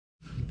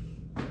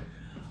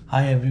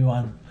Hi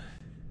everyone,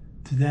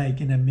 today I'm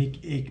gonna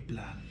make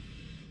eggplant.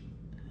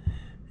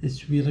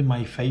 It's really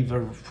my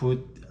favorite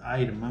food.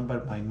 I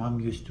remember my mom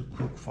used to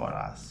cook for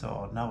us,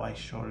 so now I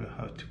show you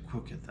how to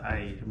cook it.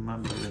 I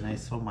remember when I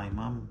saw my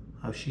mom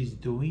how she's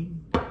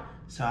doing,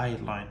 so I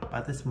learned,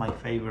 but it's my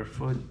favorite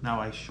food.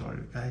 Now I show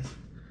you guys.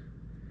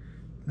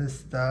 Let's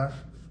start.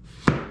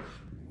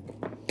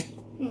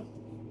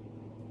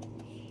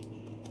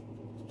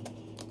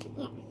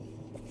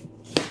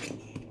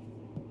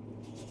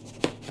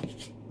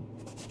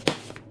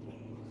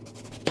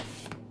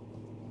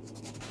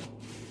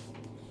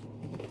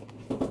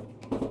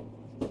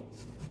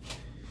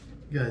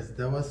 Guys,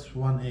 that was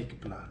one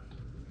eggplant.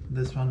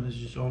 This one is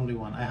just only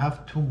one. I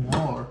have two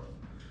more,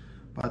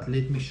 but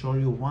let me show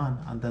you one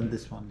and then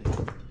this one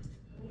later.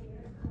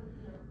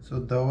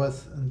 So that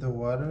was in the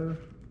water.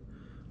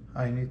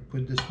 I need to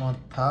put this one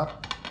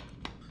top,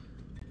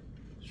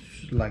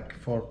 like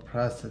for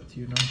press it,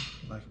 you know,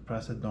 like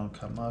press it don't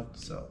come out.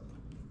 So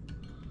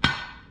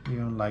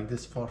even like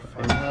this for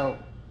fun. Now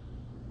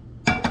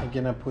I'm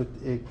gonna put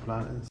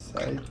eggplant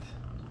inside.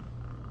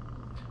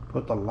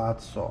 Put a lot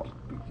salt,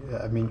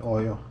 I mean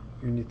oil.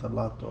 You need a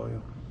lot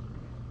oil.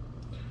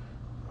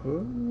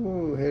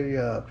 Oh, hurry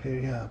up,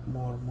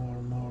 more.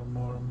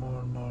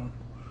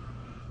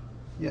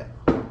 Yeah,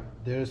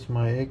 there's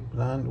my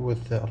eggplant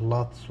with a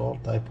lot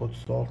salt. I put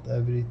salt,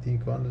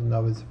 everything on it.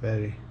 Now it's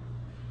very,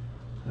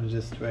 I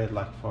just wait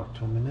like for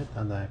 2 minutes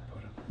and I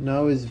put it.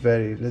 Now it's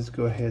very, let's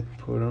go ahead,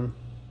 put on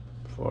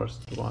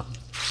first one.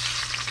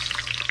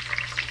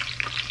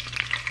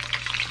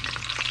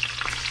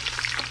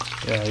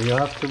 Yeah, you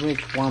have to make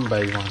one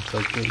by one,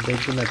 so they're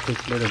gonna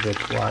take a little bit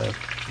while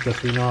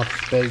because we don't have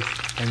space.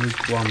 I need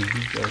one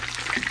bigger,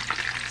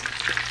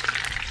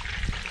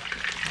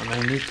 and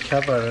I need to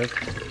cover it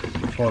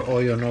for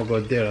oil not go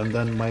there, and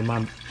then my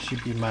mom she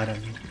be mad at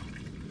me.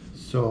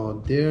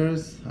 So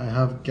I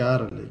have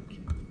garlic.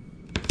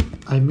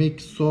 I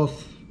make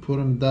sauce, put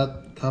on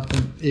that top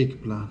of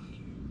eggplant.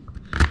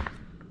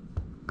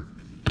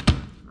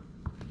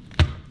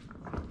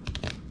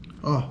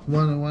 Oh,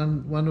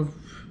 one of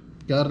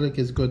garlic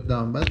is good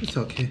down, but it's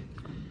okay.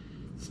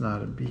 It's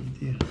not a big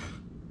deal.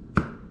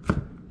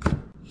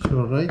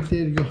 So right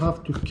there, you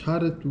have to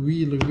cut it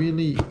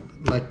really,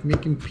 like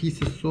making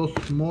pieces so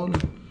small.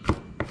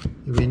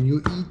 When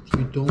you eat,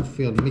 you don't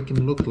feel, make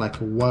them look like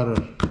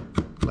water.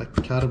 Like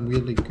cut them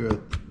really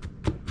good.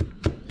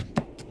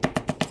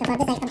 So for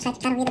this, I can try to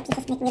cut really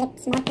pieces, make really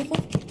small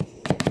pieces.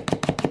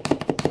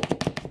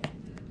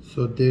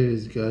 So there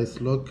is,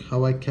 guys. Look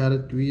how I cut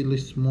it really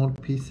small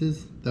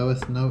pieces. That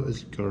was now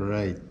is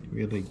great.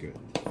 Really good.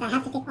 So I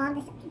have to take all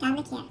this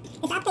garlic here.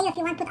 It's up to you if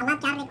you want to put a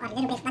lot garlic or a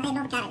little bit, but I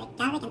love garlic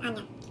and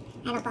onion.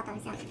 I love both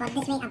of them, so for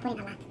this way I'm putting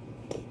a lot.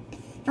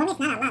 For me it's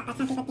not a lot, but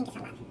some people think it's a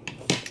lot.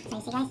 So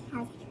you see guys,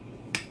 how is it?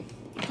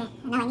 Okay,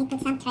 and now I need to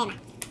put some crema.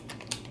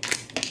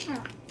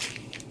 Oh,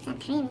 some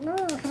cream.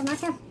 Ooh,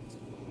 hermoso.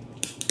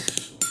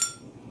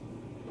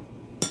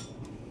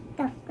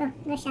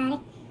 Go, Shari.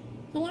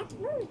 Hurry up.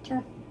 Ooh,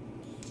 2,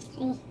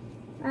 3,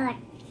 4.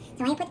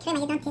 So when you put crema,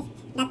 you don't taste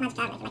that much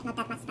garlic, like not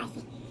that much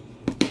spicy.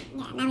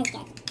 Yeah, now it's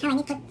good. Now I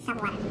need to put some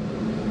water.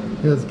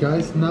 Yes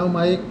guys, now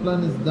my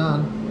eggplant is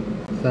done.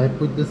 So I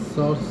put the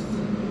sauce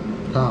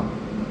top.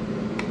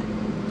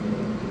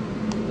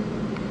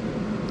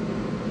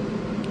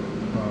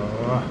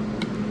 Oh,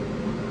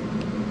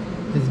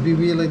 it's be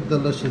really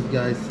delicious,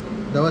 guys.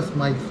 That was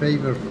my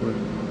favorite food.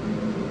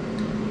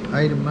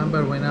 I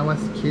remember when I was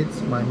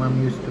kids, my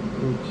mom used to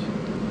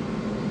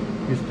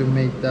cook, used to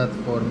make that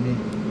for me.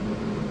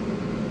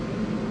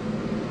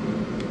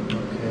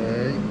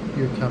 Okay,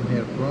 you come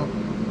here, bro.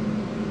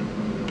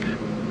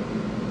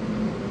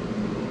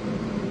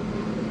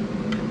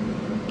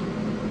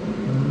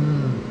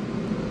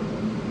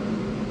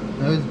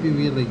 That would be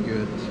really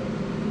good.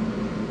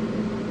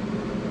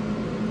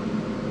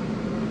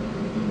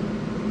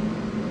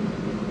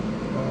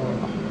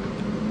 Oh.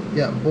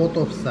 Yeah, both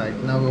of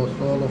sides. Now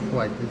it's all of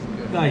white. It's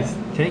good. Guys,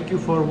 thank you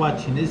for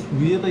watching. It's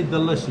really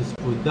delicious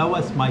food. That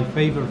was my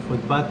favorite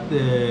food. But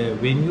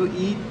when you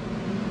eat,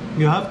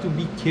 you have to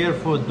be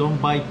careful.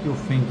 Don't bite your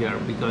finger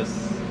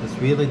because it's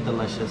really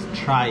delicious.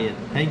 Try it.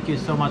 Thank you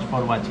so much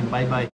for watching. Bye bye.